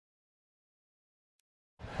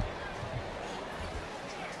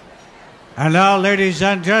And now, ladies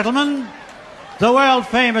and gentlemen, the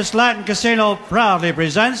world-famous Latin Casino proudly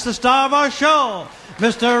presents the star of our show,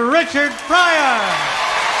 Mr. Richard Pryor.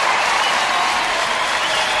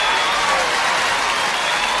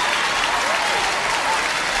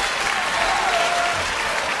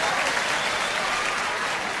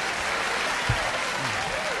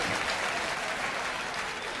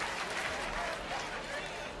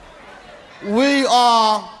 We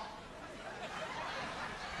are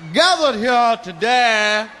gathered here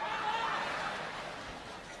today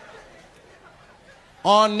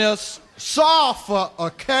on this sorrowful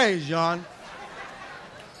occasion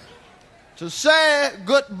to say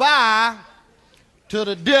goodbye to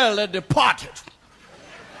the dearly departed.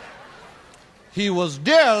 He was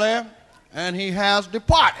dearly and he has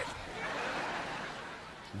departed.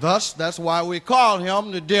 Thus, that's why we call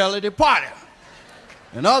him the dearly departed.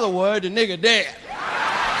 In other words, the nigga dead.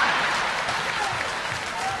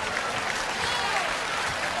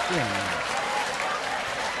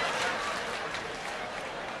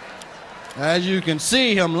 As you can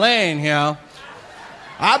see him laying here,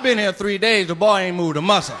 I've been here 3 days, the boy ain't moved a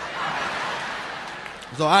muscle.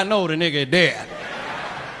 So I know the nigga dead.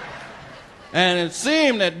 And it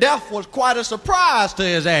seemed that death was quite a surprise to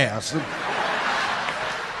his ass.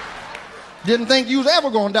 Didn't think you was ever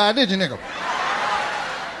gonna die, did you, nigga?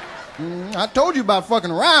 I told you about fucking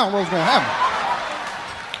around what was gonna happen.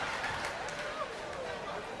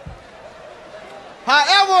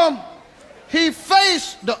 However, he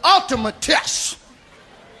faced the ultimate test.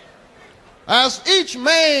 As each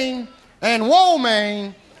man and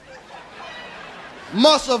woman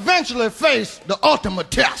must eventually face the ultimate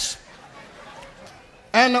test.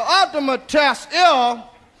 And the ultimate test is,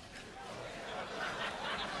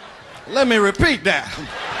 let me repeat that.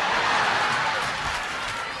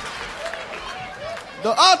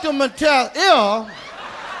 The ultimate test is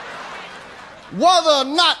whether or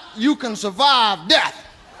not you can survive death.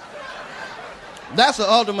 That's the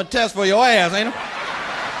ultimate test for your ass, ain't it?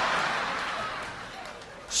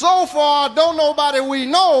 So far, don't nobody we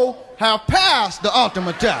know have passed the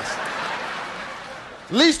ultimate test.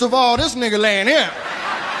 Least of all, this nigga laying here.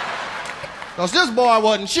 Because this boy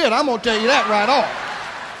wasn't shit, I'm gonna tell you that right off.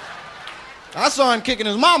 I saw him kicking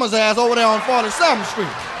his mama's ass over there on 47th Street.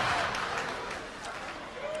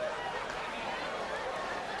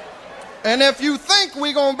 And if you think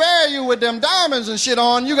we gonna bury you with them diamonds and shit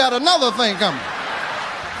on, you got another thing coming.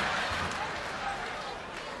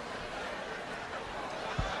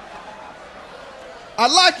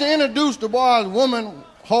 I'd like to introduce the boy's woman,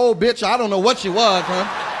 whole bitch, I don't know what she was, huh?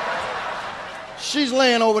 She's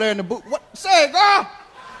laying over there in the boot. What? Say, girl,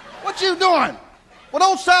 what you doing? Well,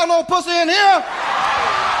 don't sell no pussy in here.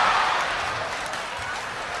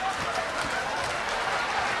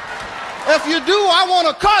 If you do, I want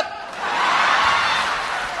to cut.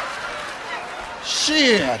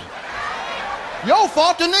 Shit. Your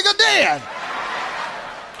fault the nigga dead.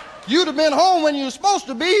 You'd have been home when you were supposed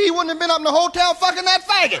to be. He wouldn't have been up in the hotel fucking that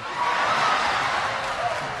faggot.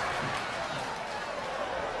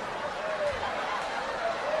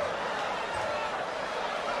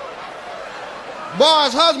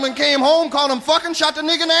 Boy's husband came home, caught him fucking, shot the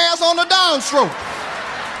nigga in the ass on the downstroke.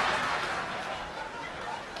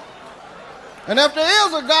 And if there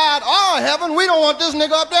is a God or a heaven, we don't want this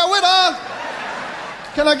nigga up there with us.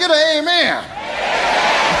 Can I get an amen?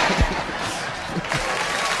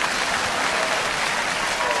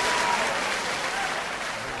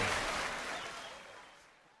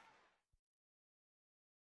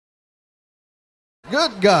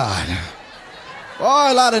 Good God.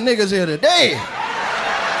 Boy, a lot of niggas here today.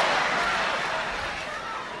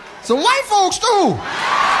 Some white folks too.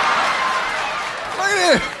 Look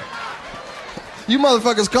at this. You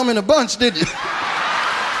motherfuckers come in a bunch, did you?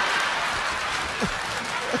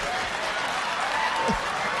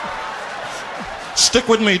 Stick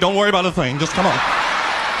with me, don't worry about a thing, just come on.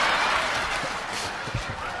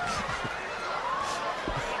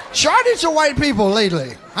 Shortage of white people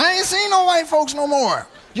lately. I ain't seen no white folks no more.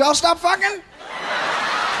 Y'all stop fucking?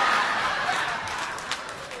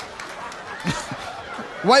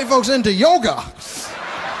 White folks into yoga.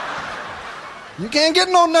 You can't get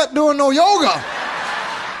no nut doing no yoga.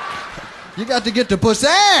 You got to get the pussy.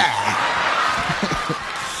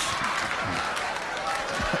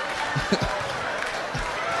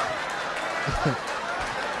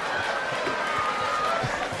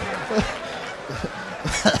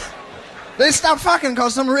 They stopped fucking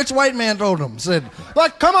because some rich white man told them. Said,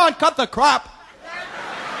 "But come on, cut the crap.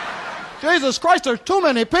 Jesus Christ, there's too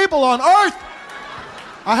many people on earth.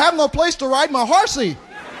 I have no place to ride my horsey."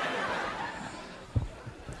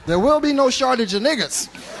 There will be no shortage of niggas.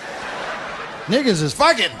 Niggas is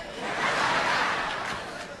fucking.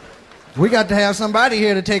 We got to have somebody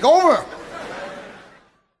here to take over.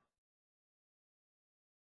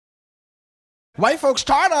 White folks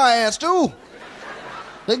tired our ass too.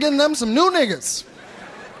 They're getting them some new niggas.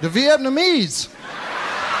 The Vietnamese.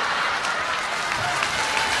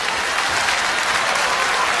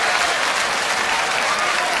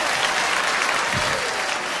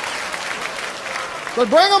 But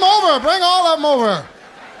bring them over. Bring all of them over.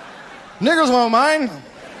 Niggers won't mind.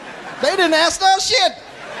 They didn't ask us shit.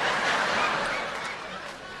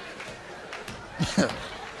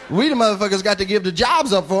 We the motherfuckers got to give the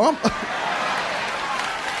jobs up for them.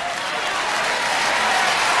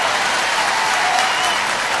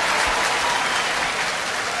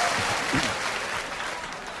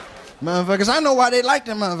 Motherfuckers, I know why they like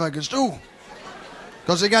them motherfuckers too.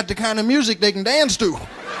 Because they got the kind of music they can dance to.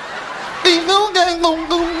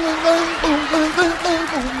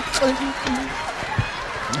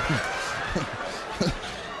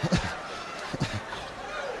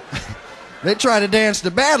 They try to dance to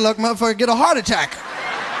bad luck, motherfucker, get a heart attack.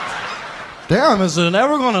 Damn, is it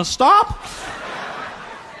ever gonna stop?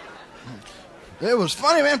 It was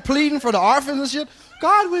funny, man, pleading for the orphans and shit.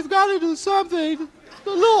 God, we've got to do something. The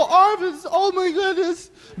little orphans, oh my goodness.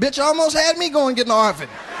 Bitch almost had me going get an orphan.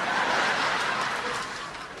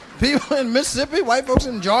 People in Mississippi, white folks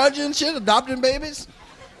in Georgia and shit, adopting babies.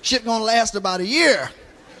 Shit gonna last about a year.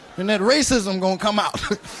 And that racism gonna come out.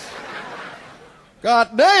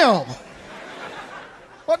 God damn.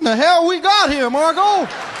 What in the hell we got here, Margot?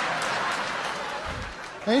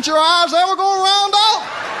 Ain't your eyes ever going round out?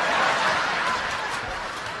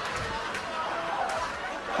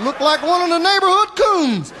 Look like one of the neighborhood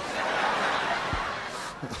coons.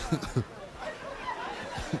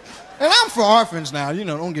 And I'm for orphans now, you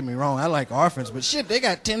know, don't get me wrong, I like orphans, but shit, they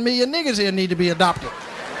got 10 million niggas here need to be adopted.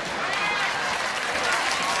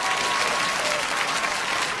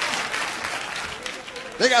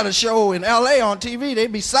 They got a show in LA on TV, they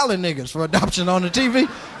be selling niggas for adoption on the TV.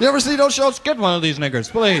 You ever see those shows? Get one of these niggers,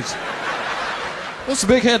 please. This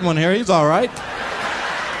big head one here, he's all right.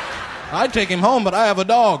 I'd take him home, but I have a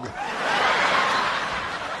dog.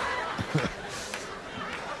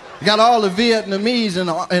 You got all the Vietnamese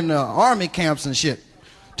in the army camps and shit,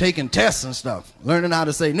 taking tests and stuff, learning how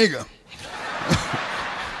to say nigga.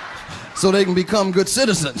 So they can become good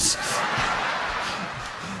citizens.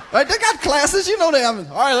 Right, they got classes, you know they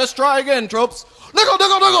have. All right, let's try again, tropes. Niggle,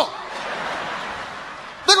 niggle, niggle.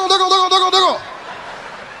 Niggle, niggle, niggle, niggle, niggle.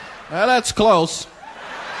 Well, that's close.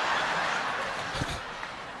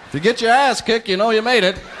 If you get your ass kicked, you know you made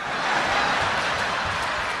it.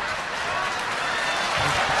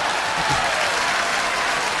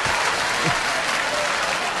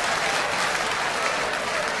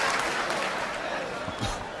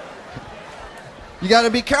 You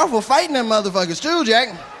gotta be careful fighting them motherfuckers too, Jack.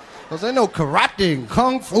 Because they know karate and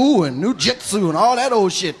kung fu and nujitsu and all that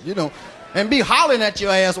old shit, you know. And be hollering at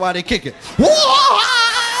your ass while they kick it.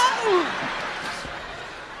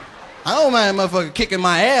 I don't mind motherfucker kicking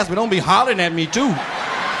my ass, but don't be hollering at me too.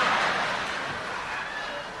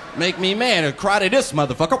 Make me mad or karate this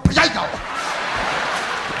motherfucker.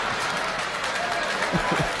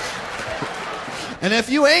 And if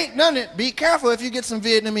you ain't done it, be careful if you get some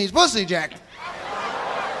Vietnamese pussy, Jack.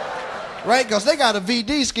 Right? Because they got a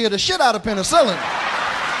VD scare the shit out of penicillin.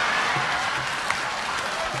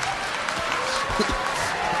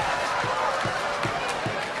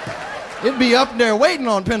 It'd be up there waiting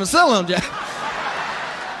on penicillin, Jack.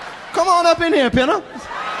 Come on up in here, Penna.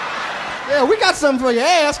 Yeah, we got something for your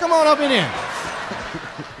ass. Come on up in here.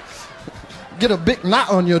 Get a big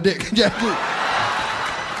knot on your dick, Jack.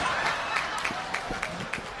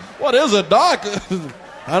 What is it, Doc?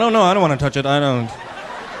 I don't know. I don't want to touch it. I don't.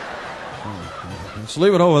 Just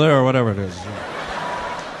leave it over there or whatever it is.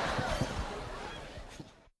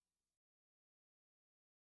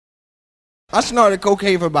 I snorted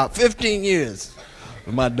cocaine for about 15 years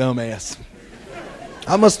with my dumb ass.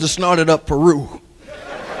 I must have snorted up Peru.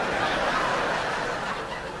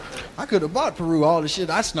 I could have bought Peru all the shit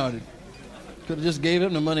I snorted. Could have just gave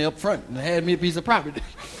him the money up front and had me a piece of property.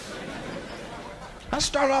 I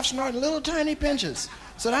started off snorting little tiny pinches.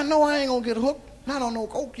 Said, I know I ain't gonna get hooked. I don't know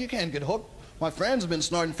coke, you can't get hooked. My friends have been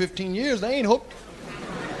snorting 15 years, they ain't hooked.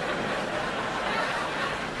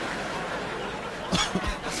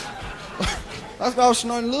 I started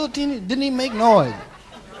snorting little teeny, didn't even make noise.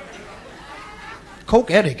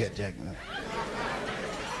 Coke etiquette, Jack.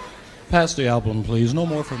 Pass the album, please. No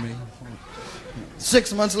more for me.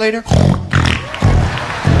 6 months later.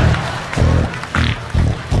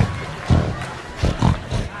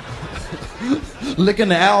 Licking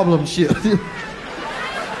the album shit.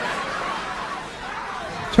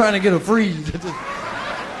 Trying to get a freeze.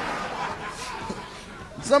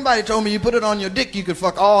 Somebody told me you put it on your dick, you could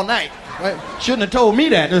fuck all night. Right? Shouldn't have told me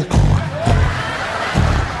that.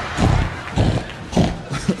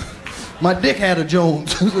 My dick had a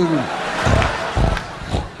Jones.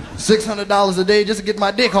 $600 a day just to get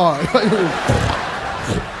my dick hard.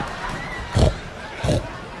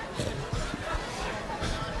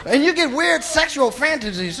 And you get weird sexual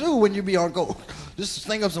fantasies too when you be on coke. Just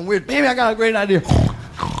think of some weird, baby, I got a great idea.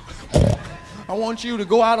 I want you to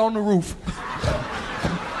go out on the roof.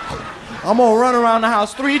 I'm gonna run around the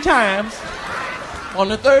house 3 times. On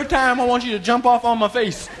the 3rd time, I want you to jump off on my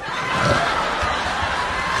face.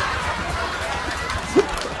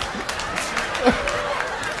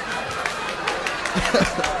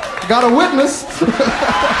 Got a witness.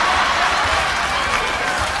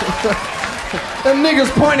 Them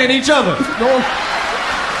niggas point at each other.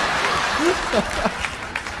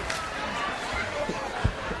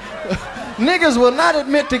 Niggas will not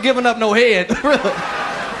admit to giving up no head.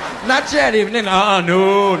 Not yet even. No, nah.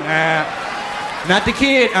 Not the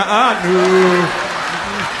kid. No.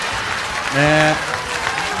 Nah.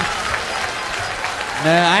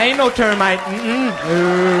 Nah, I ain't no termite.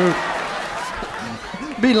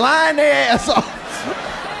 Be lying their ass off.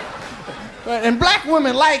 Right, and black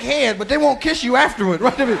women like head, but they won't kiss you afterward.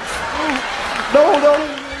 Right? No,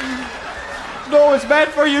 it's bad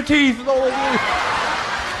for your teeth. No,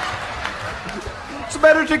 it's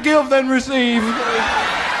better to give than receive.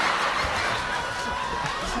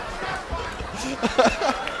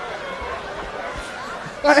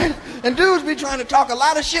 Right? And dudes be trying to talk a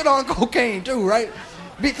lot of shit on cocaine too, right?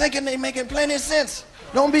 Be thinking they making plenty of sense.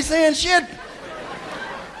 Don't be saying shit.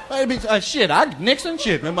 Right? Be shit. Nixon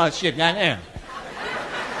shit. Remember shit, goddamn.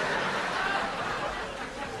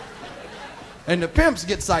 And the pimps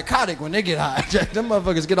get psychotic when they get high. Them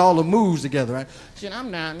motherfuckers get all the moves together, right? Shit,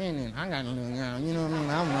 I'm down in I got a little girl, you know what I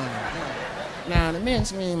mean? I'm now the men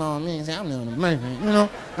scream on me and say, I'm doing the money, you know?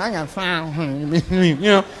 I got 500, you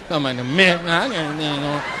know? Talking about the men, I got, you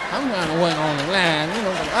know, I'm trying to wait on the line, you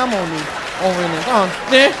know, I'm on the, over in the corner.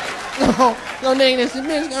 No, nigga, this the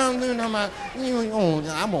bitch I'm doing on my, you know,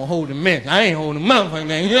 I'm gonna hold the mess. I ain't holding the motherfucking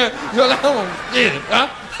thing, you know? I'm gonna get it, huh?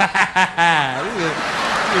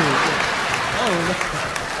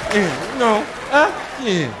 You know,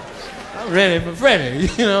 yeah. I'm ready for Freddy,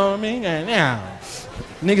 you know what I mean? Now,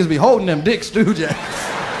 niggas be holding them dicks, too, Jack.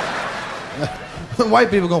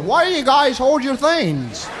 White people go, why do you guys hold your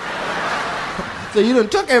things? So you done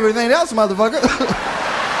took everything else, motherfucker.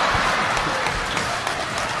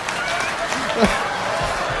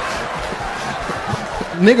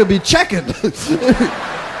 Nigga be checking.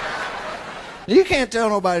 You can't tell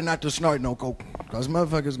nobody not to snort no coke, because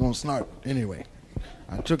motherfuckers gonna snort anyway.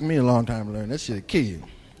 It took me a long time to learn. That shit'll kill you.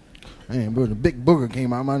 Man, bro, the big booger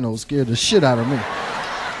came out of my nose, scared the shit out of me.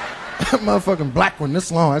 That motherfucking black one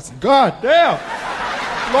this long. I said, God damn.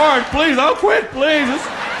 Lord, please, I'll quit, please.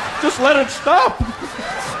 Just let it stop.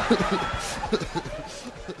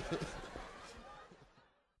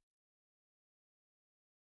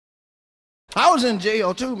 I was in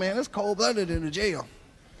jail too, man. It's cold-blooded in the jail.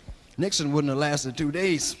 Nixon wouldn't have lasted 2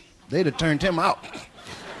 days. They'd have turned him out.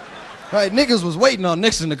 Right, niggas was waiting on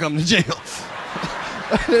Nixon to come to jail.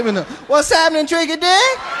 What's happening, Tricky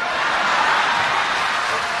Dick?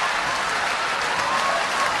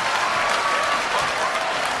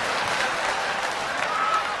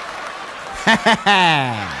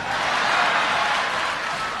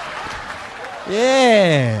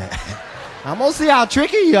 Yeah. I'm gonna see how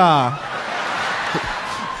tricky you are.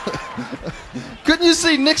 Couldn't you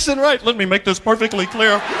see Nixon right? Let me make this perfectly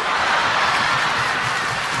clear.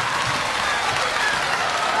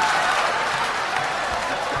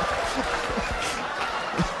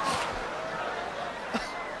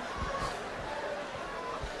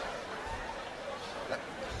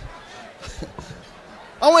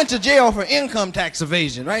 I went to jail for income tax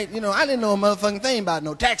evasion, right? You know, I didn't know a motherfucking thing about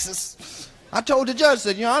no taxes. I told the judge,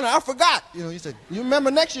 said, Your Honor, I forgot. You know, he said, you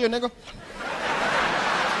remember next year, nigga?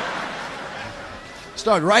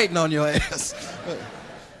 Start writing on your ass.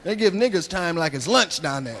 They give niggas time like it's lunch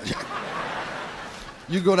down there.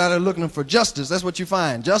 You go down there looking for justice, that's what you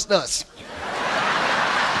find, just us.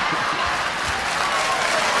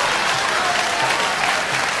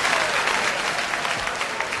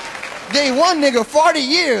 Gave one nigga 40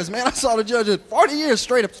 years, man. I saw the judge at 40 years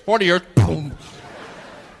straight up. 40 years, boom.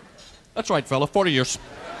 That's right, fella, 40 years.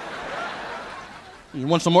 You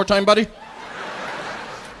want some more time, buddy?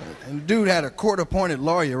 And the dude had a court-appointed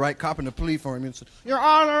lawyer, right, copping the plea for him and said, Your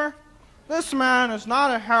Honor, This man is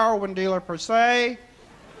not a heroin dealer per se.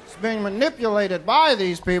 He's being manipulated by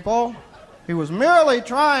these people. He was merely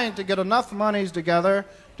trying to get enough monies together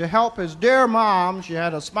to help his dear mom. She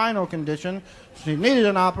had a spinal condition. She needed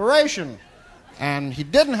an operation. And he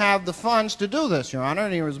didn't have the funds to do this, Your Honor,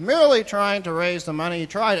 and he was merely trying to raise the money. He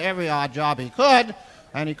tried every odd job he could,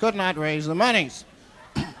 and he could not raise the monies.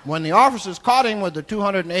 When the officers caught him with the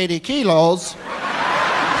 280 kilos,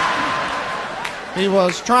 he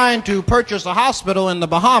was trying to purchase a hospital in the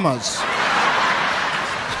Bahamas.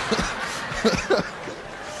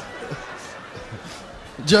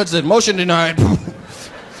 Judge said, motion denied.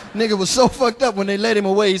 Nigga was so fucked up when they let him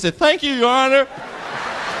away. He said, thank you, Your Honor.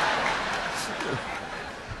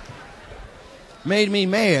 Made me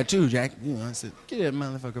mad, too, Jack. You know, I said, get that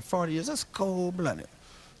motherfucker 40 years. That's cold-blooded.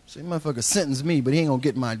 Say, motherfucker sentenced me, but he ain't gonna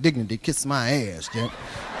get my dignity. Kiss my ass, Jack.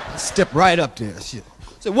 Step right up there, shit.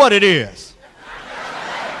 Say, what it is?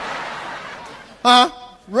 Huh?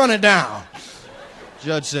 Run it down.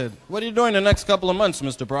 Judge said, what are you doing the next couple of months,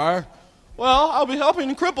 Mr. Pryor? Well, I'll be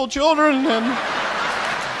helping crippled children and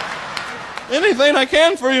anything I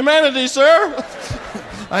can for humanity, sir.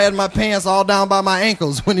 I had my pants all down by my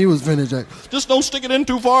ankles when he was finished. Just don't stick it in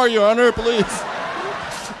too far, Your Honor, please.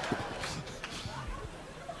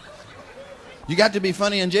 You got to be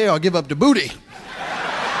funny in jail or give up the booty.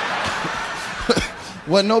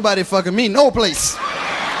 Wasn't nobody fucking me, no place.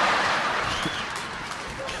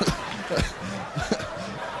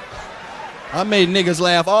 I made niggas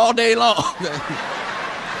laugh all day long.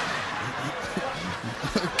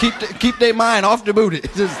 keep their mind off the booty.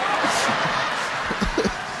 Just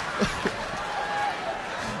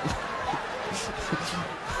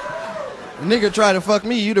nigga try to fuck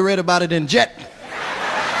me, you'd have read about it in Jet.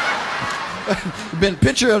 Been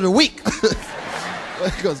picture of the week.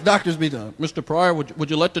 Because doctors be done. Mr. Pryor, would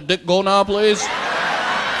you let the dick go now, please?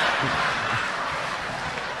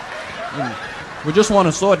 We just want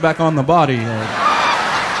to sew it back on the body.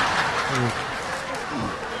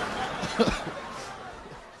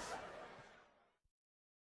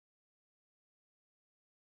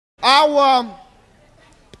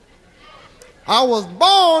 I was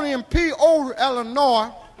born in Pryor, Illinois.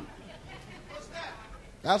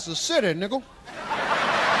 That's the city, nigga.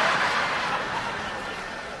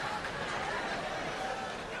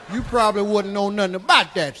 You probably wouldn't know nothing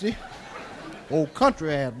about that, see? Old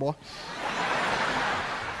country ass boy.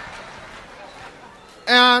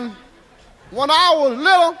 And when I was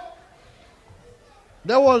little,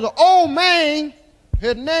 there was an old man,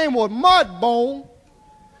 his name was Mudbone,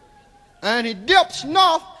 and he dipped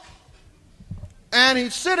snuff, and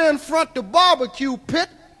he'd sit in front of the barbecue pit,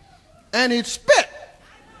 and he'd spit.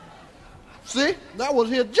 See, that was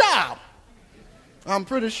his job. I'm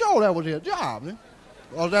pretty sure that was his job, see?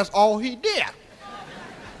 Well, that's all he did.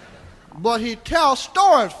 But he'd tell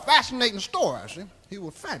stories, fascinating stories, see? He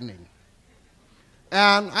was fascinating.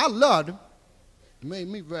 And I loved him. It made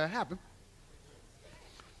me very happy.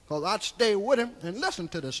 Because I'd stay with him and listen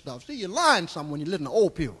to this stuff. See, you learn something when you listen to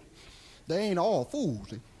old people. They ain't all fools,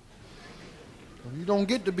 see? You don't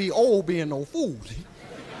get to be old being no fool, see?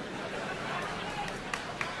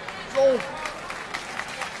 So,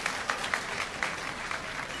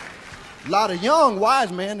 a lot of young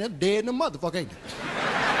wise men, they're dead in the motherfucker, ain't they?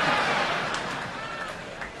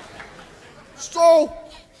 So,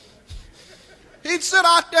 he'd sit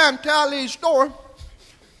out there and tell these stories.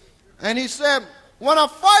 And he said, when I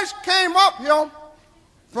first came up here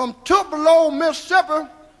from Tupelo, Mississippi,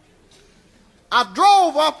 I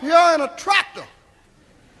drove up here in a tractor.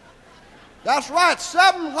 That's right,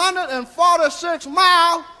 746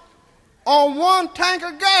 miles on one tank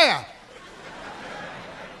of gas.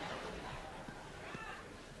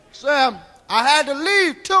 Said, I had to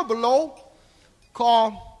leave Tupelo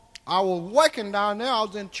because I was working down there. I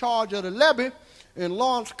was in charge of the levee in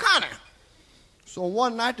Lawrence County. So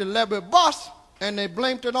one night the levee bust and they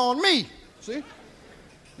blamed it on me. See?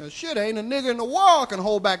 Now, shit, ain't a nigga in the world can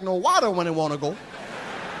hold back no water when they want to go.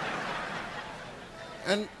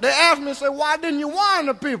 And they asked me, say, why didn't you warn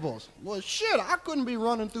the people? Well, shit, I couldn't be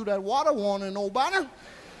running through that water warning nobody.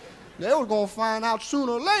 They was going to find out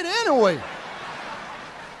sooner or later anyway.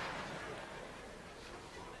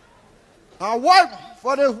 I worked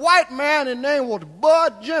for this white man, his name was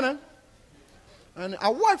Bud Jenner. And I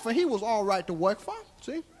worked for, he was all right to work for,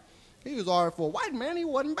 see? He was all right for a white man, he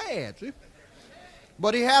wasn't bad, see?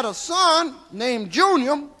 But he had a son named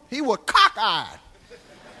Junior, he was cockeyed.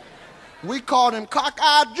 We called him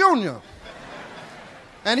Cockeyed Junior.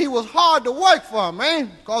 And he was hard to work for,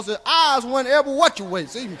 man, because his eyes went every what you way,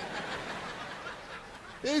 see?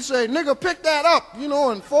 He said, nigga, pick that up, you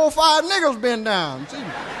know, and 4 or 5 niggas been down, see?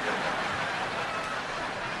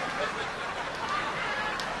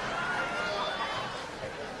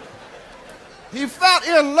 He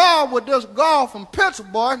fell in love with this girl from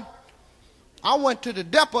Pittsburgh. I went to the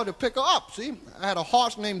depot to pick her up, see? I had a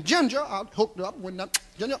horse named Ginger. I hooked her up, went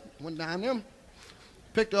down there,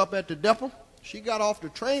 picked her up at the depot. She got off the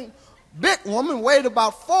train. Big woman, weighed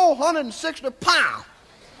about 460 pounds.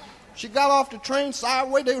 She got off the train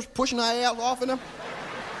sideways. They was pushing her ass off of them.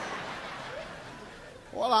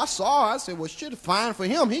 Well, I saw her. I said, well, shit, fine for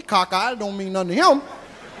him. He cockeyed. It don't mean nothing to him.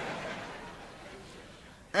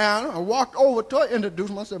 And I walked over to her,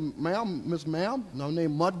 introduced myself. I said, ma'am, Miss Ma'am, my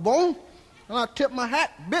name Mudbone. And I tipped my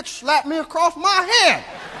hat. Bitch slapped me across my head.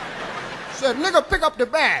 Said, nigga, pick up the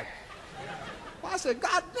bag. Well, I said,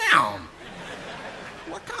 goddamn.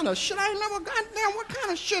 What kind of shit? I ain't never goddamn, what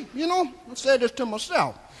kind of shit, you know? I said this to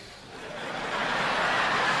myself.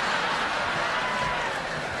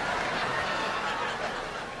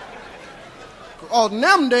 Oh, in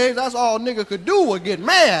them days, that's all nigga could do was get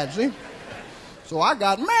mad, see? So I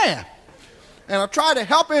got mad. And I tried to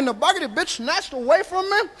help her in the bucket. The bitch snatched away from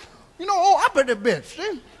me. You know, oh, up at the bitch, see?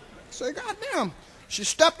 I said, goddamn. She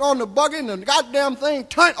stepped on the bucket and the goddamn thing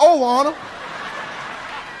turned over on her.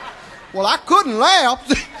 Well, I couldn't laugh.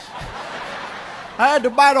 See? I had to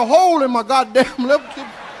bite a hole in my goddamn lip.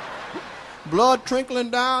 Blood trickling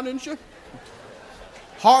down and shit.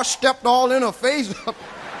 Horse stepped all in her face.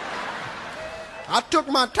 I took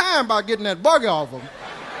my time by getting that buggy off of her.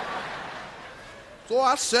 So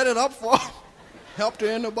I set it up for her, helped her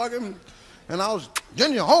in the buggy, and I was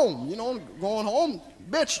getting you home, you know, going home.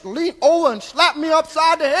 Bitch leaned over and slapped me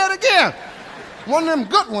upside the head again. One of them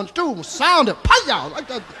good ones, too, sounded Pryor like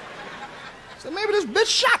that. I said, maybe this bitch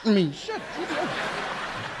shot me. Shit.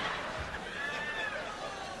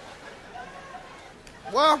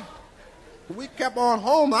 Well, we kept on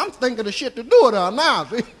home. I'm thinking of shit to do with her now,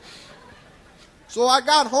 see? So I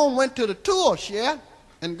got home, went to the tool shed,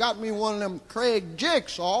 and got me one of them Craig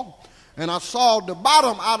jigsaw, and I sawed the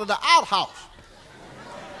bottom out of the outhouse.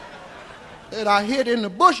 And I hid in the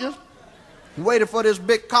bushes, and waited for this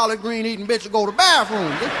big collard green eating bitch to go to the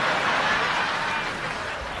bathroom. See?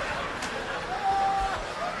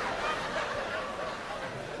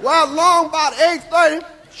 Well, long about 8:30,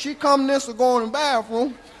 she come this to go in the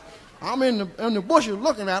bathroom. I'm in the bushes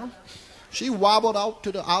looking at her. She wobbled out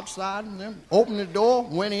to the outside and then opened the door,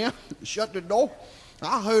 went in, shut the door.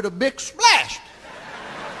 I heard a big splash.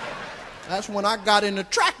 That's when I got in the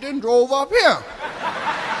tractor and drove up here.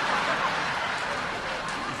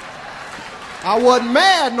 I wasn't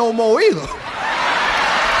mad no more either.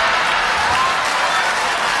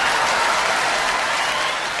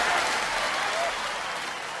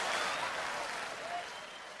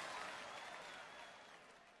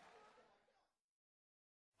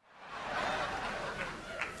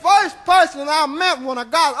 First person I met when I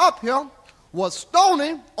got up here was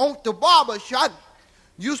Stoney on the barber shop.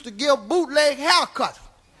 Used to give bootleg haircuts.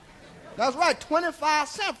 That's right, 25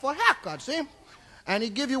 cents for a haircut, see? And he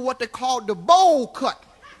give you what they call the bowl cut.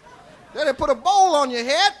 Then they put a bowl on your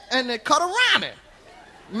head and they cut around it.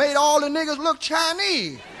 Made all the niggas look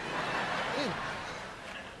Chinese.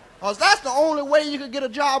 Because that's the only way you could get a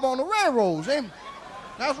job on the railroad, see?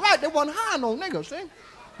 That's right, they wasn't hiring no niggas, see?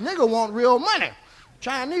 Nigga want real money.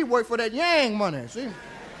 Chinese work for that yang money, see?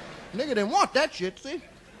 Nigga didn't want that shit, see?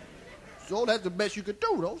 So that's the best you could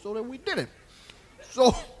do, though, so that we did it.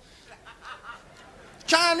 So,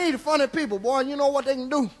 Chinese are funny people, boy, and you know what they can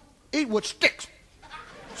do? Eat with sticks.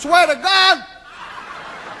 Swear to God,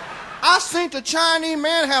 I seen the Chinese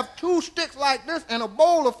man have 2 sticks like this and a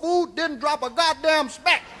bowl of food, didn't drop a goddamn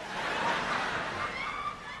speck.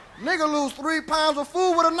 Nigga lose 3 pounds of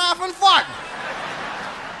food with a knife and fork.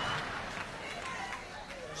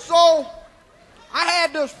 So, I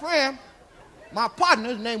had this friend, my partner,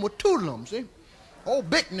 his name was Toodlum, see? Old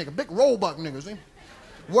big nigga, big roebuck nigga, see?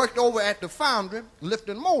 Worked over at the foundry,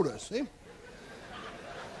 lifting motors, see?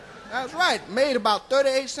 That's right, made about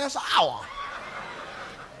 38 cents an hour.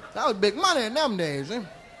 That was big money in them days, see?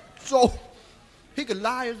 So, he could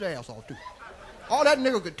lie his ass off, too. All that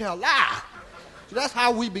nigga could tell lie. So that's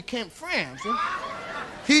how we became friends, see?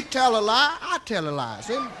 He'd tell a lie, I'd tell a lie,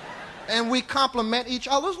 see? And we compliment each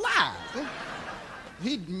other's lies. See?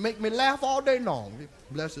 He'd make me laugh all day long,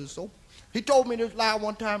 bless his soul. He told me this lie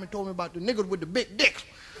one time. He told me about the niggas with the big dicks.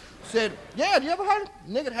 Said, yeah, you ever heard it?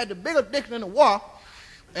 Niggas had the bigger dicks in the war,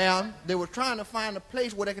 and they were trying to find a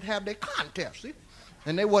place where they could have their contest, see?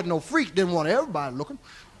 And they wasn't no freaks, didn't want everybody looking.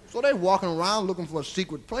 So they walking around looking for a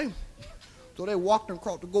secret place. So they walked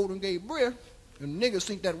across the Golden Gate Bridge, and the niggas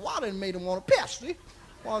seen that water and made them want to piss, see?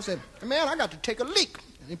 Well, I said, man, I got to take a leak.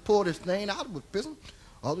 And he pulled his thing out, was pissing.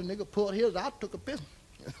 Other nigga pulled his out, took a piss.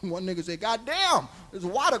 One nigga said, God damn, this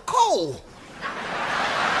water cold.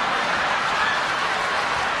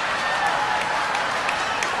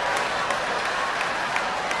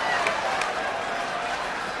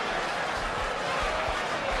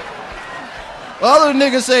 Other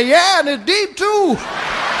niggas say, yeah, and it's deep too.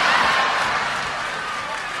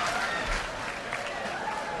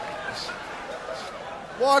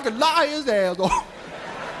 Boy, I could lie his ass off.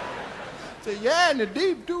 Say, yeah, and it's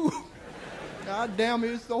deep too. God damn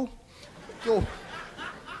it, so the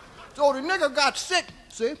nigga got sick,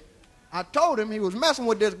 see? I told him he was messing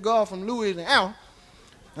with this girl from Louisiana.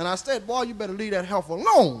 And I said, boy, you better leave that heifer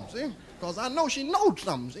alone, see? Because I know she knows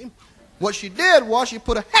something, see? What she did was she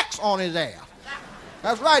put a hex on his ass.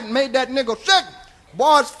 That's right, and made that nigga sick.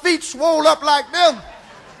 Boy's feet swole up like this.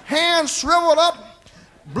 Hands shriveled up.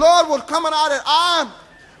 Blood was coming out of his eye.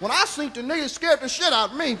 When I seen the nigga, scared the shit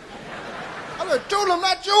out of me. I said, told him,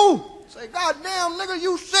 not you. Say, goddamn, nigga,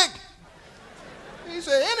 you sick. He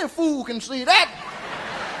said, any fool can see that.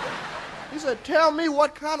 He said, tell me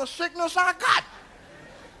what kind of sickness I got.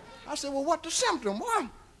 I said, well, what the symptom? What?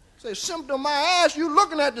 Say, symptom my ass, you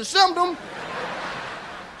looking at the symptom.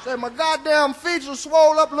 Say, my goddamn feet are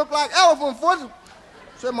swole up, look like elephant foot.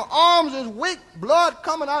 Say, my arms is weak, blood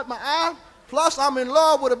coming out my eye. Plus, I'm in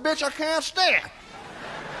love with a bitch I can't stand.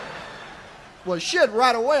 Well, shit,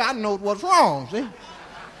 right away, I know what's wrong, see?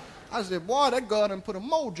 I said, boy, that girl done put a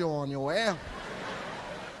mojo on your ass.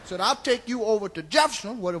 Said, I'll take you over to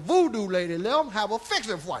Jefferson, where the voodoo lady lives, have her fix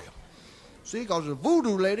it for you. See, because the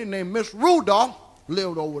voodoo lady named Miss Rudolph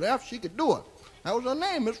lived over there. She could do it. That was her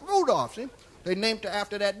name, Miss Rudolph, see? They named her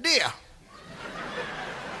after that deer.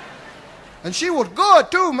 And she was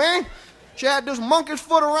good, too, man. She had this monkey's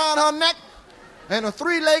foot around her neck and a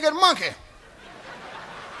three-legged monkey.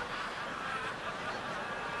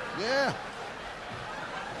 Yeah.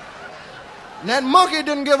 And that monkey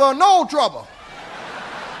didn't give her no trouble.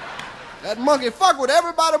 That monkey fucked with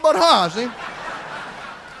everybody but her, see?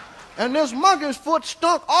 And this monkey's foot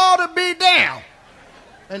stunk all to be down.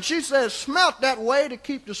 And she said, smelt that way to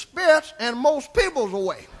keep the spirits and most people's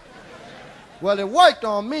away. Well, it worked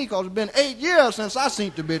on me because it's been 8 years since I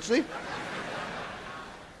seen the bitch, see?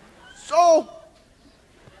 So,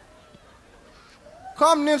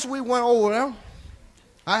 come this, we went over there.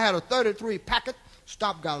 I had a 33 packet.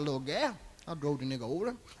 Stopped, got a little gas. I drove the nigga over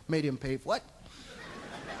there, made him pay for it.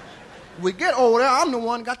 We get over there, I'm the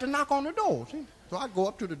one got to knock on the door, see? So I go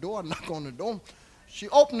up to the door, I knock on the door. She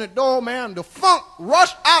opened the door, man, the funk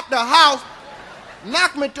rushed out the house,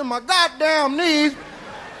 knocked me to my goddamn knees,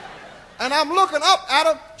 and I'm looking up at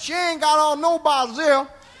her. She ain't got on no brassiere,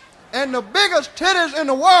 and the biggest titties in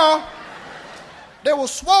the world, they were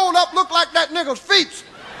swollen up, looked like that nigga's feet.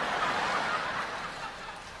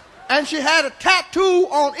 And she had a tattoo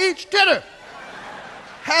on each titty.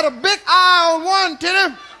 Had a big eye on one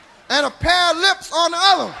titty and a pair of lips on the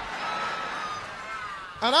other.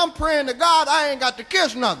 And I'm praying to God I ain't got to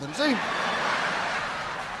kiss nothing, see?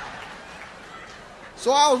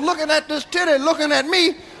 So I was looking at this titty, looking at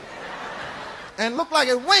me, and looked like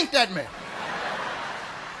it winked at me.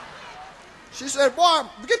 She said, boy,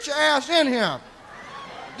 get your ass in here.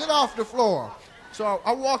 Get off the floor. So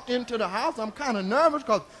I walked into the house. I'm kind of nervous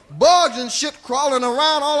because bugs and shit crawling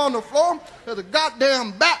around all on the floor. There's a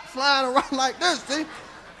goddamn bat flying around like this, see?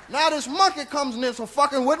 Now this monkey comes in there so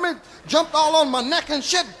fucking with me, jumped all on my neck and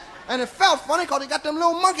shit, and it felt funny because he got them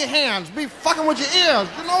little monkey hands, be fucking with your ears,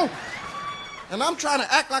 you know? And I'm trying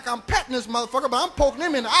to act like I'm petting this motherfucker, but I'm poking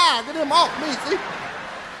him in the eye, get him off me, see?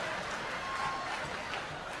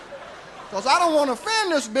 Because I don't want to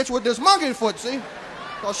offend this bitch with this monkey foot, see?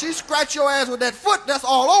 Because she scratched your ass with that foot, that's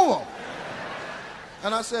all over.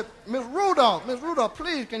 And I said, Miss Rudolph,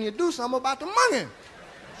 please, can you do something about the monkey?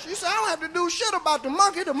 She said, I don't have to do shit about the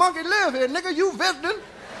monkey live here, nigga, you visiting.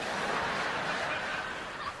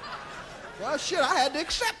 Well, shit, I had to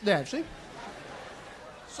accept that, see?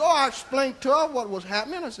 So I explained to her what was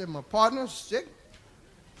happening. I said, my partner's sick.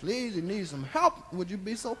 Please, he needs some help. Would you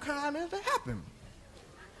be so kind as to help him?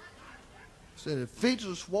 I said, his feet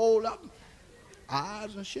are swollen up.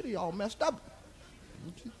 Eyes and shit, he all messed up.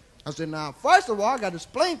 I said, now, first of all, I got to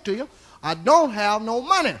explain to you, I don't have no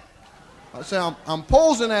money. I said, I'm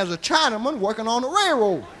posing as a Chinaman working on the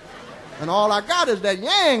railroad. And all I got is that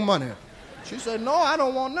Yang money. She said, no, I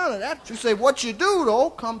don't want none of that. She said, what you do, though,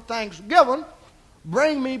 come Thanksgiving,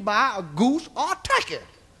 bring me by a goose or a turkey.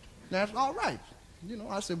 That's all right. You know,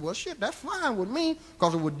 I said, well, shit, that's fine with me,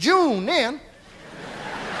 because it was June then.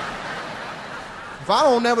 If I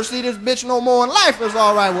don't never see this bitch no more in life, it's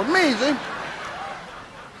all right with me, see?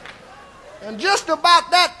 And just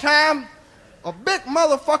about that time, a big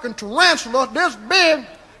motherfucking tarantula, this big,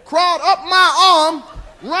 crawled up my arm,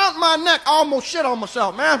 around my neck, I almost shit on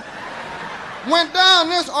myself, man. Went down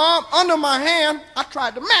this arm, under my hand, I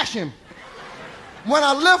tried to mash him. When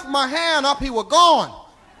I lift my hand up, he was gone.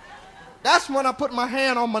 That's when I put my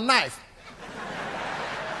hand on my knife.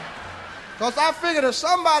 Because I figured if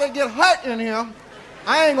somebody get hurt in here,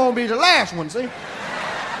 I ain't going to be the last one, see?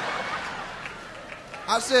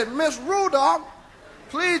 I said, Miss Rudolph,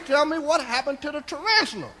 please tell me what happened to the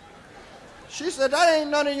tarantula. She said, that ain't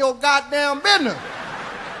none of your goddamn business.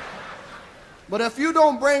 But if you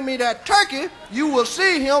don't bring me that turkey, you will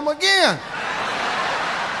see him again.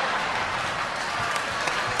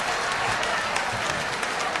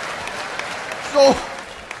 So,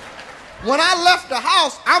 when I left the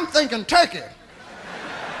house, I'm thinking turkey.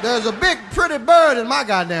 There's a big, pretty bird in my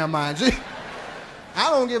goddamn mind, see?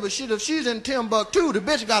 I don't give a shit if she's in Timbuktu, the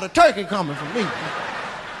bitch got a turkey coming from me.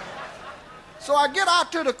 So I get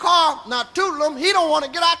out to the car, now Toodlum, he don't want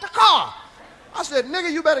to get out the car. I said,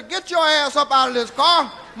 nigga, you better get your ass up out of this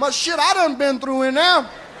car. Much shit I done been through in there.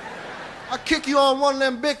 I'll kick you on one of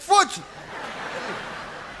them big foots.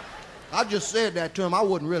 I just said that to him. I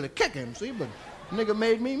wouldn't really kick him, see, but nigga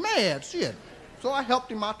made me mad, shit. So I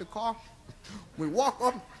helped him out the car. We walk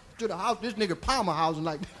up to the house, this nigga Palmer housing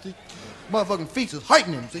like this. Motherfucking feet is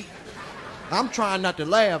hurting him, see? I'm trying not to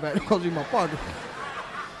laugh at him because he's my partner.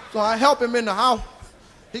 So I help him in the house.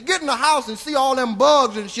 He get in the house and see all them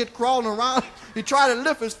bugs and shit crawling around. He try to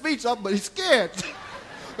lift his feet up, but he's scared.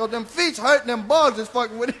 Because them feet's hurting, them bugs is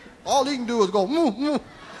fucking with him. All he can do is go, moo, moo.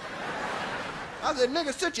 I said,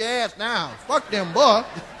 nigga, sit your ass down. Fuck them bugs.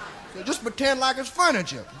 So just pretend like it's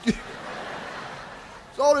furniture.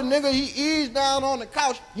 So the nigga, he eased down on the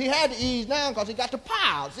couch. He had to ease down because he got the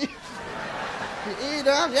pile, see? He eased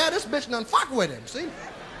down. Yeah, this bitch done fuck with him, see?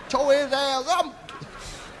 Tore his ass up.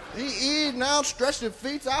 He eased down, stretched his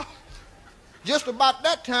feet out. Just about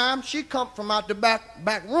that time, she come from out the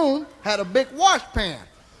back room, had a big wash pan.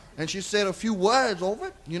 And she said a few words over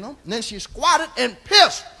it, you know. And then she squatted and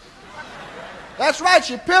pissed. That's right,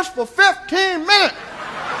 she pissed for 15 minutes.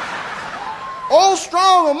 Old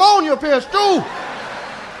strong ammonia piss, too.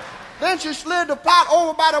 Then she slid the pot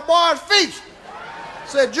over by the boy's feet.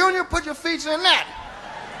 Said, Junior, put your feet in that.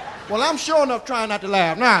 Well, I'm sure enough trying not to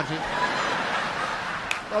laugh now, see.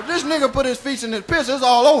 Well, this nigga put his feet in his piss, it's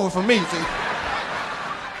all over for me, see.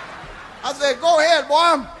 I said, go ahead,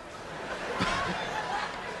 boy.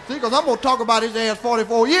 See, because I'm going to talk about his ass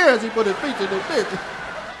 44 years he put his feet in his piss.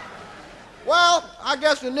 Well, I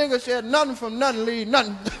guess the nigga said nothing from nothing leave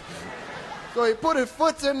nothing. So he put his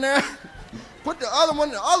foot in there, put the other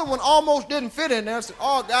one almost didn't fit in there. I said,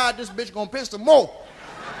 oh, God, this bitch going to piss some more.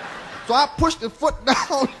 So I pushed the foot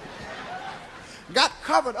down, got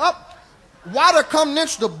covered up. Water come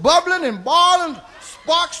next to bubbling and boiling.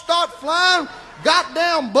 Sparks start flying.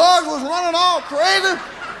 Goddamn bugs was running all crazy.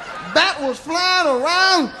 Bat was flying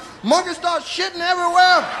around. Monkeys start shitting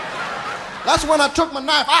everywhere. That's when I took my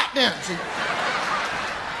knife out there, see.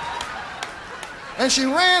 And she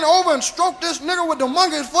ran over and stroked this nigga with the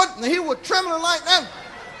monkey's foot, and he was trembling like that.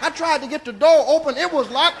 I tried to get the door open. It was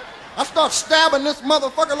locked. I started stabbing this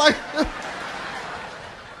motherfucker like this.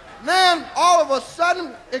 Then, all of a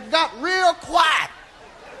sudden, it got real quiet.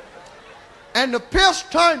 And the piss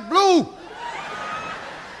turned blue.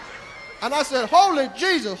 And I said, holy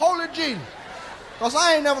Jesus, holy Jesus. Because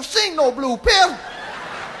I ain't never seen no blue piss.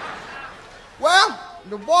 Well,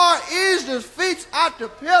 the boy eased his feet out the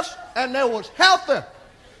piss, and they was healthy.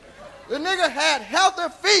 The nigga had healthy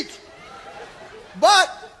feet.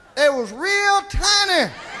 But it was real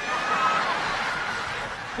tiny.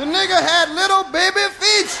 The nigga had little baby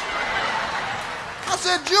feet. I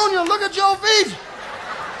said, Junior, look at your feet.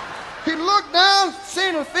 He looked down,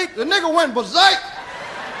 seen his feet. The nigga went berserk,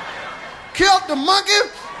 killed the monkey,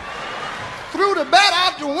 threw the bat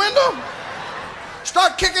out the window,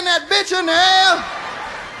 started kicking that bitch in the air,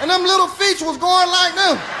 and them little feet was going like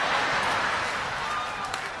this.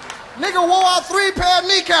 Nigga wore out 3 pair of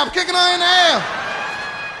kneecaps, kicking her in the air.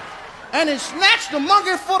 And he snatched the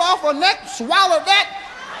monkey foot off her neck, swallowed that.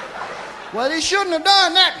 Well, he shouldn't have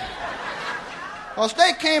done that. Because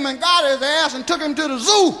they came and got his ass and took him to the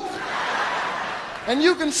zoo. And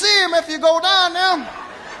you can see him if you go down there.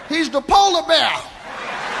 He's the polar bear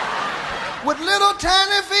with little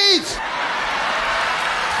tiny feet.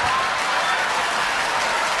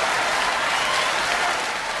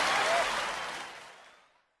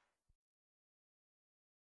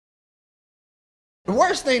 The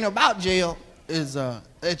worst thing about jail is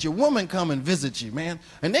that your woman come and visit you, man.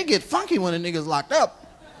 And they get funky when a nigga's locked up.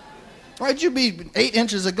 Right, you be 8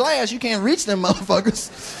 inches of glass, you can't reach them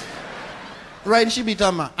motherfuckers. Right, and she be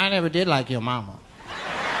talking about, I never did like your mama.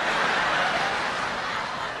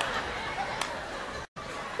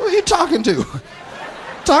 Who are you talking to?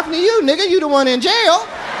 Talking to you, nigga, you the one in jail.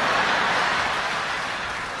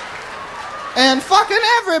 And fucking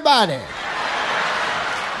everybody.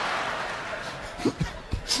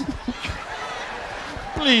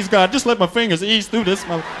 please, God, just let my fingers ease through this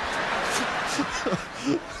mother.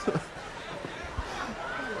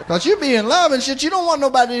 Cause you be in love and shit, you don't want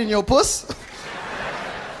nobody in your puss.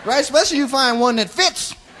 Right? Especially you find one that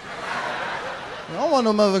fits. You don't want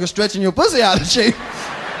no motherfucker stretching your pussy out of shape.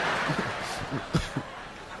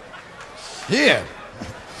 Yeah.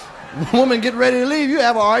 Woman get ready to leave, you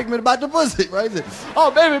have an argument about the pussy, right?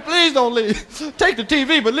 Oh, baby, please don't leave. Take the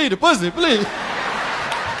TV, but leave the pussy, please.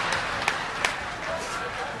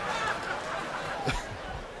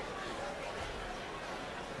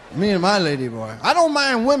 Me and my lady boy. I don't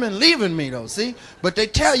mind women leaving me though, see? But they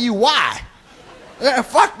tell you why. Yeah,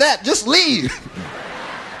 fuck that, just leave.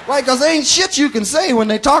 Right, because there ain't shit you can say when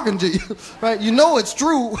they talking to you. Right, you know it's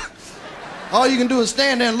true. All you can do is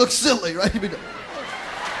stand there and look silly, right?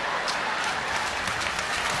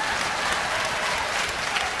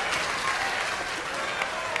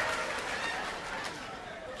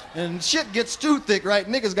 And shit gets too thick, right?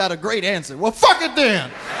 Niggas got a great answer. Well, fuck it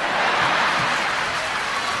then.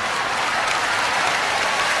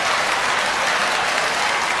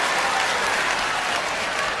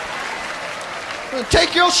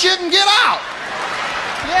 Take your shit and get out.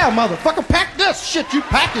 Yeah, motherfucker, pack this shit. You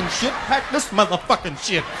packing shit. Pack this motherfucking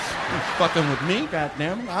shit. You fucking with me,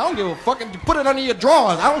 goddamn. I don't give a fuck if you put it under your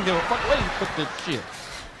drawers. I don't give a fuck where you put this shit.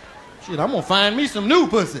 Shit, I'm gonna find me some new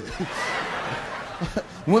pussy.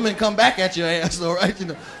 Women come back at your ass, all right? You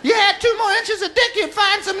know, you had 2 more inches of dick, you'd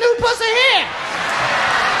find some new pussy here.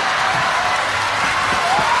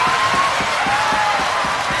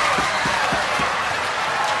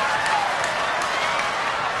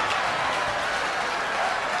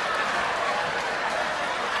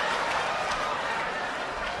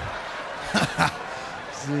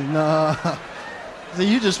 See, no. See,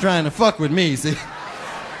 you just trying to fuck with me, see?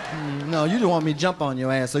 No, you just want me to jump on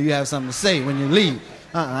your ass so you have something to say when you leave.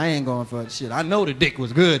 I ain't going for that shit. I know the dick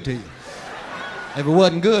was good to you. If it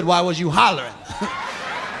wasn't good, why was you hollering?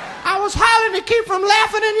 I was hollering to keep from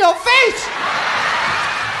laughing in your face.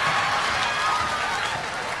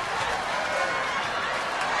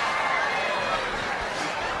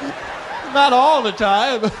 Not all the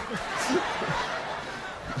time.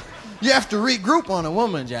 You have to regroup on a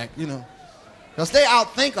woman, Jack, you know. Because they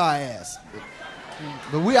outthink our ass.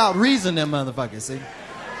 But we out-reason them motherfuckers, see?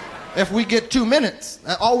 If we get 2 minutes,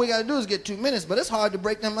 all we got to do is get 2 minutes, but it's hard to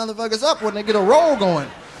break them motherfuckers up when they get a roll going.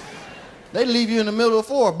 They leave you in the middle of the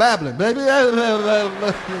floor babbling, baby.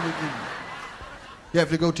 You have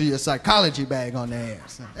to go to your psychology bag on their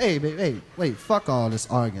ass. Hey, baby, hey, wait, fuck all this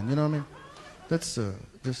arguing, you know what I mean? Let's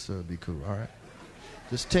just be cool, all right?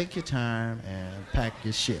 Just take your time and pack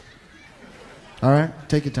your shit. All right?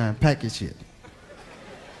 Take your time, pack your shit.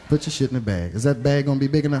 Put your shit in the bag. Is that bag gonna be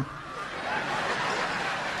big enough?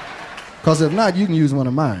 Because if not, you can use one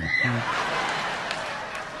of mine.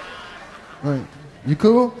 Right. You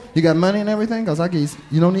cool? You got money and everything? Because I guess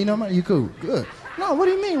you don't need no money? You cool? Good. No, what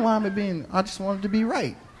do you mean why am I being... I just wanted to be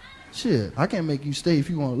right. Shit, I can't make you stay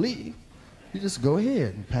if you want to leave. You just go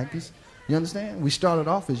ahead and pack this. You understand? We started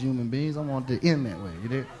off as human beings. I want to end that way. You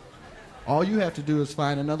did? All you have to do is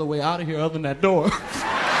find another way out of here other than that door.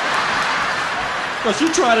 Because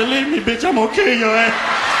you try to leave me, bitch, I'm gonna kill your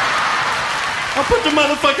ass. I'll put the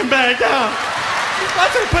motherfucking bag down. I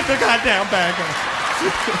say put the goddamn bag down.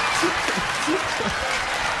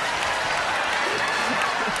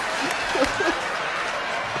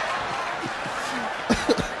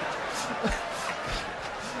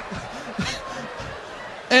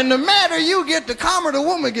 And the madder you get, the calmer the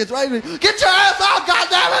woman gets, right? Get your ass out,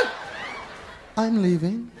 goddammit! I'm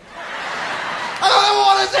leaving. I don't ever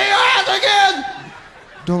want to see your ass again!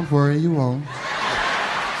 Don't worry, you won't. Ah!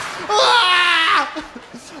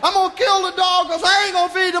 I'm gonna kill the dog because I ain't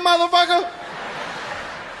gonna feed the motherfucker.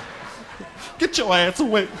 Get your ass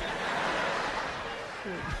away.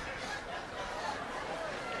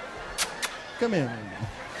 Come here.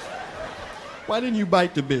 Why didn't you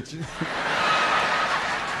bite the bitch?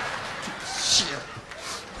 Shit.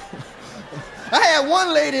 I had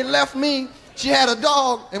one lady left me. She had a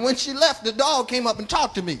dog, and when she left, the dog came up and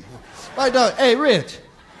talked to me. Right, dog. Hey, Rich.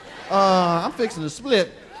 I'm fixing to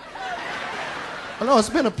split. I know it's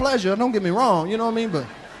been a pleasure. Don't get me wrong. You know what I mean? But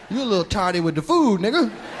you a little tardy with the food,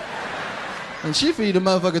 nigga. And she feed the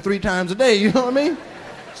motherfucker 3 times a day. You know what I mean?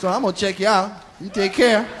 So I'm gonna check you out. You take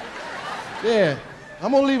care. Yeah.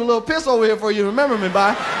 I'm gonna leave a little piss over here for you to remember me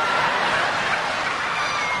by.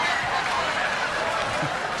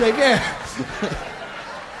 Take care.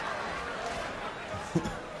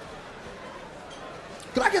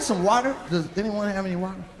 Could I get some water? Does anyone have any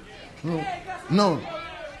water? No.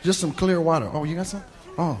 Just some clear water. Oh, you got some?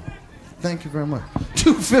 Oh, thank you very much.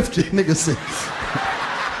 $2.50, nigga said.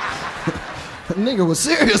 Nigga was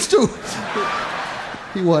serious too.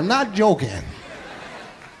 He was not joking.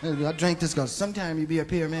 I drank this because sometimes you be up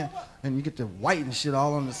here, man, and you get the white and shit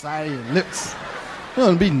all on the side of your lips. You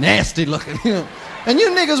know, be nasty looking, you know. And you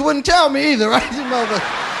niggas wouldn't tell me either, right? You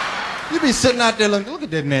motherfucker. You be sitting out there looking, look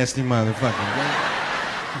at that nasty motherfucker, man.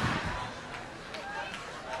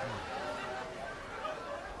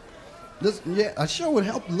 This, yeah, I sure would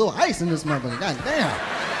help a little ice in this motherfucker. God damn.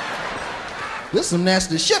 This some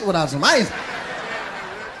nasty shit without some ice.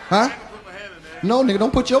 Huh? No, nigga,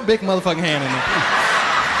 don't put your big motherfucking hand in there.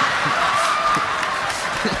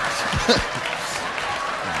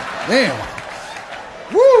 Damn.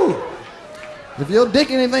 Woo! If your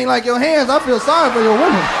dick anything like your hands, I feel sorry for your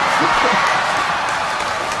woman.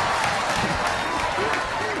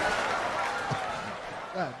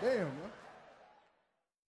 God damn, man.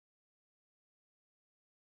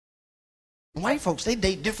 White folks, they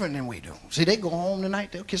date different than we do. See, they go home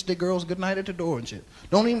tonight, they'll kiss their girls goodnight at the door and shit.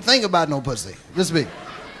 Don't even think about no pussy. Just be,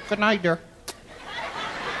 good night, dear.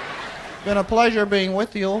 Been a pleasure being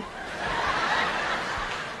with you.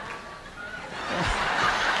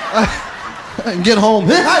 And get home.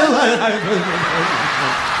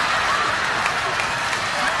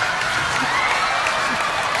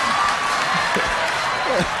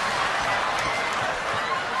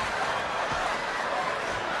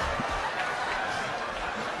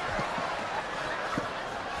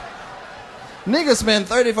 Nigga spend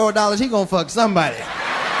 $34, he gonna fuck somebody.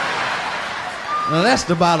 Now that's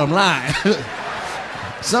the bottom line.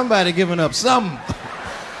 Somebody giving up something.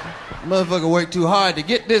 Motherfucker worked too hard to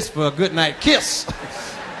get this for a good night kiss.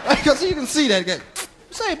 Because you can see that guy.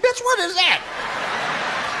 Say, bitch, what is that?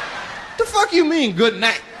 The fuck you mean good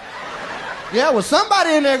night? Yeah, well,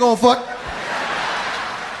 somebody in there gonna fuck.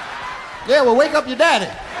 Yeah, well, wake up your daddy.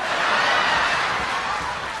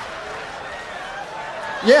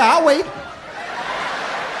 Yeah, I'll wait.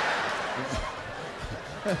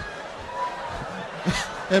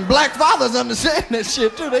 And black fathers understand that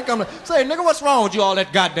shit too. They come to say, nigga, what's wrong with you all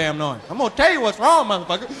that goddamn noise? I'm gonna tell you what's wrong,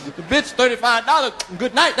 motherfucker. The bitch $35,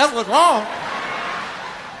 good night, that's what's wrong.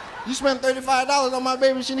 You spent $35 on my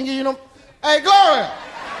baby, she didn't give you no... Hey, Gloria!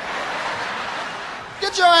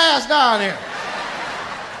 Get your ass down here.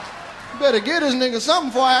 You better get this nigga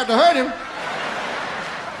something before I have to hurt him.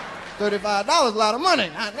 $35 a lot of money.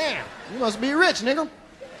 God damn. You must be rich, nigga.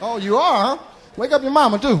 Oh, you are, huh? Wake up your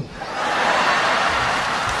mama, too.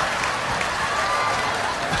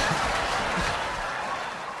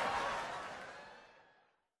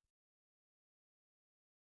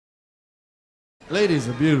 Ladies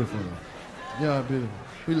are beautiful. Y'all are beautiful.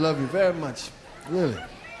 We love you very much. Really.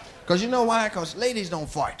 Because you know why? Because ladies don't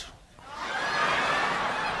fart.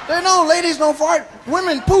 They know ladies don't fart.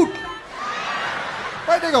 Women poot.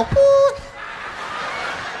 Right? They go, poot.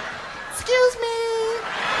 Excuse me.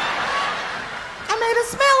 I made a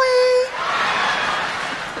smelly.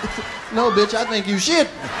 No, bitch, I think you shit.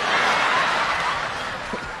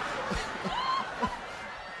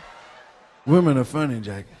 Women are funny,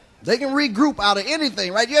 Jack. They can regroup out of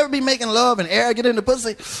anything, right? You ever be making love and air get in the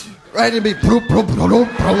pussy? Right? It'd be...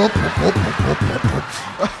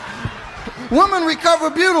 Women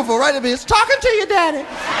recover beautiful, right? It'd be, it's talking to you, daddy.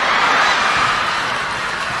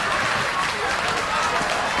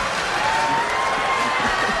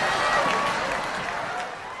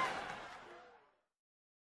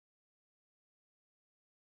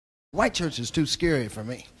 White church is too scary for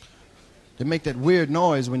me. They make that weird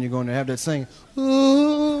noise when you're going to have that sing.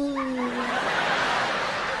 Ooh.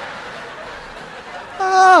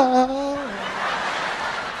 Ah.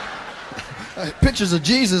 Pictures of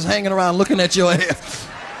Jesus hanging around looking at your ass.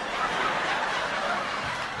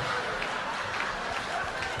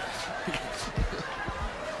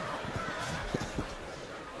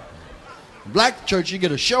 Black church, you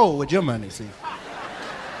get a show with your money, see.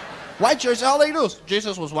 White church, all they do is,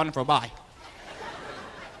 Jesus was wonderful, bye.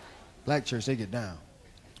 Black church, they get down.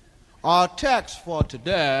 Our text for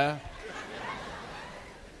today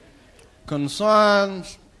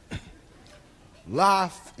concerns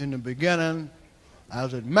life in the beginning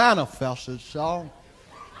as it manifests itself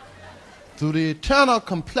through the eternal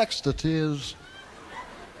complexities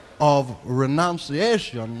of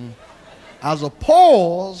renunciation as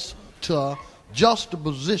opposed to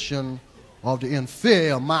juxtaposition of the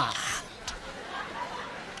inferior mind.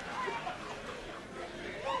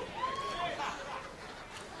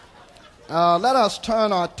 Let us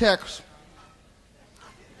turn our text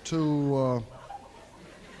to,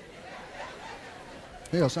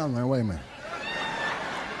 something, wait a minute.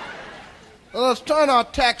 Let us turn our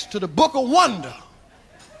text to the Book of Wonder,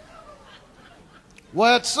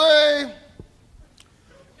 where it say,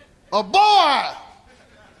 A boy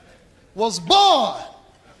was born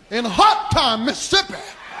in Hot Time, Mississippi,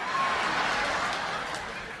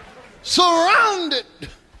 surrounded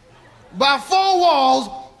by four walls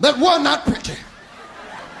that were not pretty.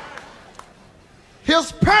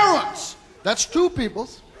 His parents, that's two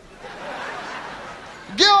peoples,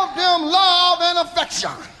 give them love and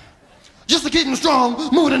affection just to keep them strong,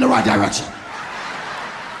 moving in the right direction.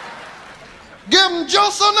 Give them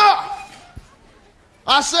just enough.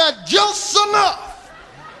 I said just enough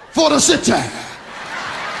for the city.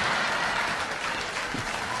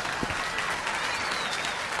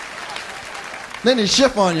 Then he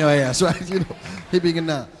shift on your ass, right? You know, he begin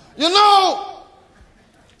now. You know,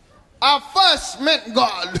 I first met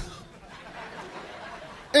God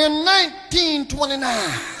in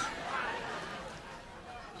 1929.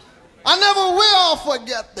 I never will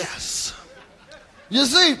forget this. You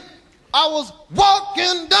see, I was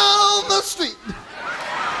walking down the street.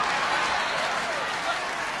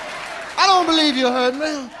 I don't believe you heard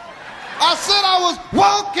me. I said I was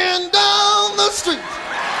walking down the street.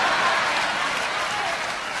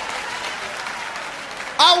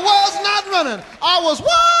 I was not running. I was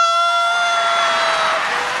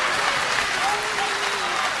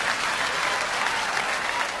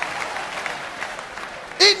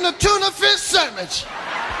eating a tuna fish sandwich.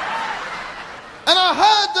 And I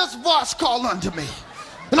heard this voice call unto me.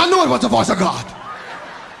 And I knew it was the voice of God.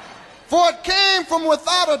 For it came from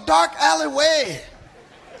without a dark alleyway,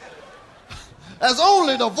 as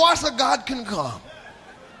only the voice of God can come.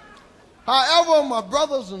 However, my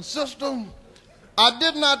brothers and sisters, I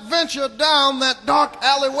did not venture down that dark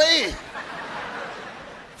alleyway,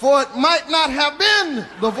 for it might not have been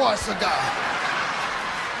the voice of God,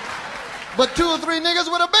 but two or three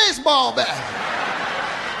niggas with a baseball bat.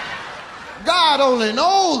 God only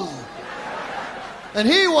knows. And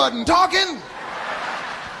he wasn't talking,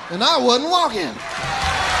 and I wasn't walking.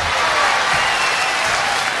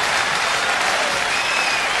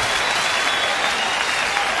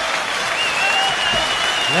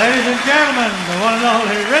 Ladies and gentlemen, the one and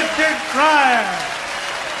only Richard Pryor.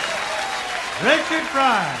 Richard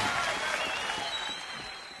Pryor.